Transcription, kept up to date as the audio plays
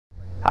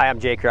Hi,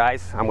 I'm Jake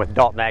Rice. I'm with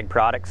Dalton Ag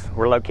Products.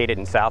 We're located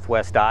in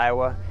southwest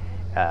Iowa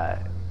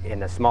in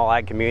the small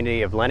ag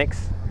community of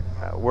Lennox.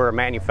 We're a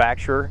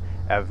manufacturer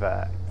of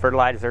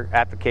fertilizer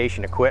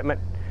application equipment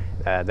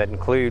that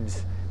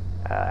includes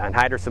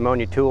anhydrous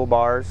ammonia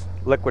toolbars,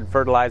 liquid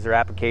fertilizer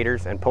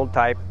applicators, and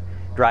pull-type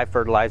dry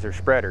fertilizer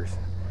spreaders.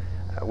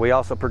 We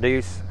also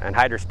produce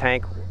anhydrous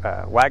tank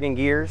wagon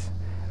gears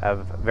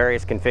of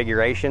various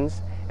configurations,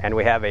 and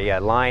we have a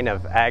line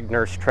of ag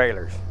nurse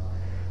trailers.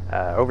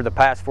 Over the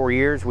past 4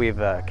 years,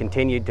 we've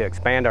continued to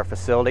expand our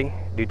facility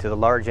due to the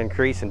large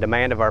increase in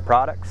demand of our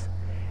products,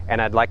 and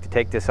I'd like to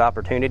take this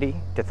opportunity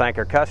to thank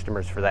our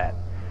customers for that.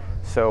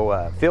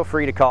 So feel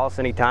free to call us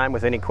anytime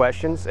with any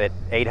questions at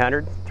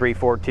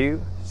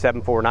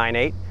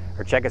 800-342-7498,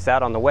 or check us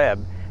out on the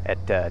web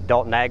at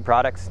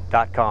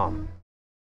daltonagproducts.com.